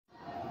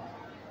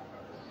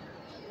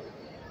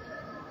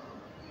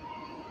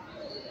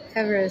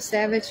Cover a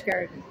savage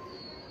garden.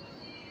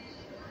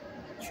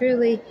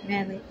 Truly,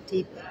 madly,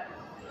 deeply.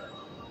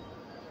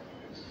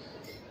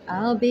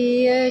 I'll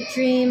be your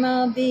dream,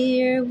 I'll be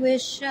your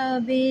wish,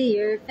 I'll be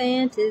your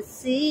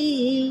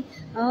fantasy.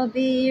 I'll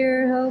be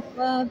your hope,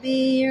 I'll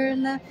be your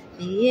love,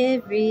 be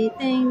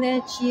everything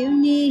that you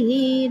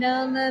need.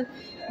 I'll love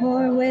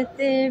more with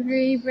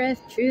every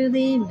breath,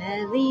 truly,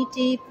 madly,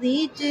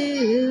 deeply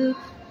do.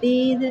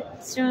 Be the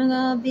strong,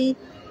 I'll be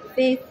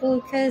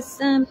faithful, 'cause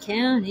I'm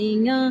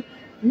counting on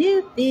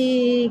new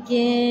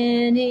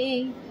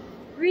beginning,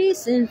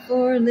 reason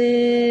for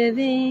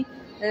living,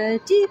 a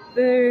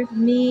deeper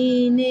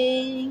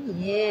meaning,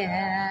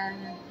 yeah.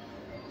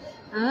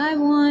 I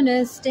want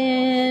to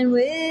stand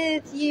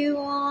with you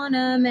on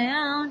a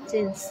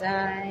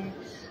mountainside.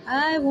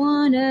 I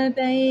want to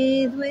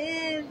bathe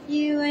with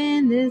you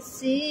in the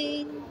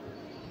sea.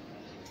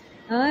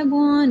 I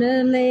want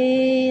to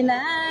lay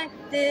like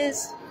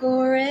this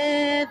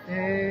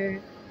forever,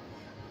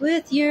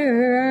 with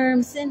your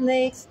arms and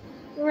legs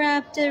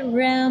wrapped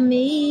around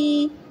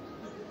me.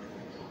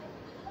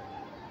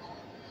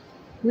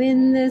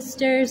 When the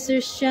stars are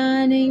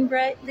shining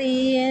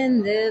brightly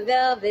in the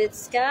velvet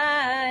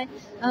sky,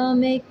 I'll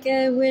make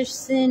a wish,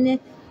 send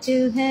it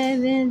to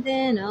heaven,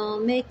 then I'll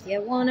make you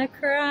wanna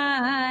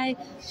cry.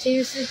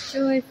 Tears of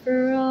joy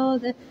for all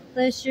the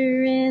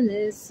pleasure and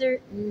the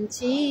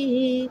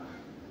certainty.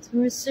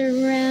 We're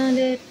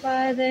surrounded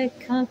by the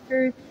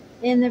comfort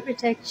and the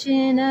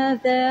protection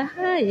of the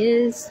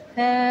highest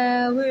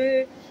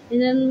power in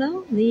the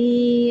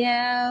lonely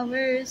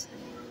hours.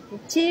 The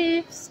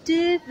tears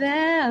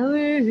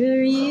devour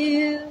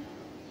you.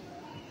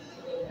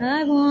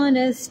 I want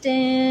to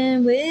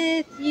stand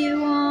with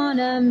you on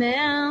a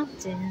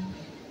mountain.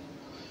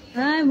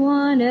 I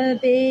want to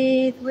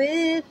bathe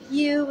with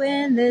you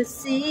in the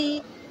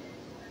sea.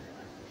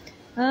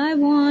 I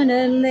want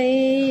to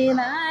lay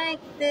like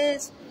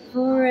this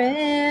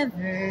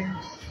forever,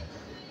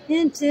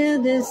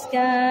 until the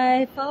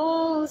sky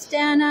falls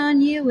down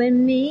on you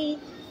and me.